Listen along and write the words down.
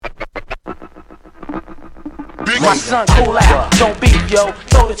My son, cool out, don't beef, yo,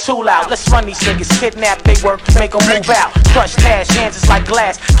 throw the tool out. Let's run these niggas, kidnap, they work, make them move out. Crush cash, hands is like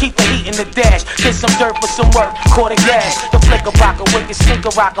glass, keep the heat in the dash. Get some dirt for some work, quarter gas. The flicker rocker, wicked sneaker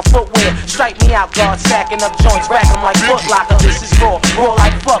rocker, footwear. Strike me out, guard, stacking up joints, rack them like Foot Locker. This is raw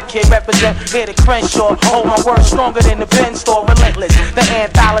like fuck, kid, represent here to Crenshaw. Hold my word stronger than the Benz store, relentless. The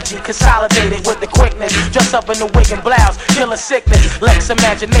anthology, consolidated with the quickness. Dress up in the wig and blouse, kill a sickness. Lex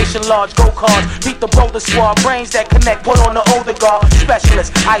imagination, large go cards. Beat the boulder squad, brains that connect, put on the older guard.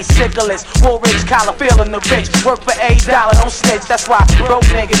 Specialist, iciclist, Woolridge collar, feeling the rich. Work for $8, don't snitch. That's why broke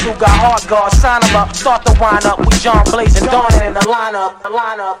niggas who got hard guards, sign them up, start the wind up. We John Blazing, Dawn in the lineup, the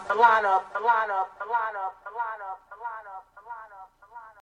lineup, the lineup, the lineup.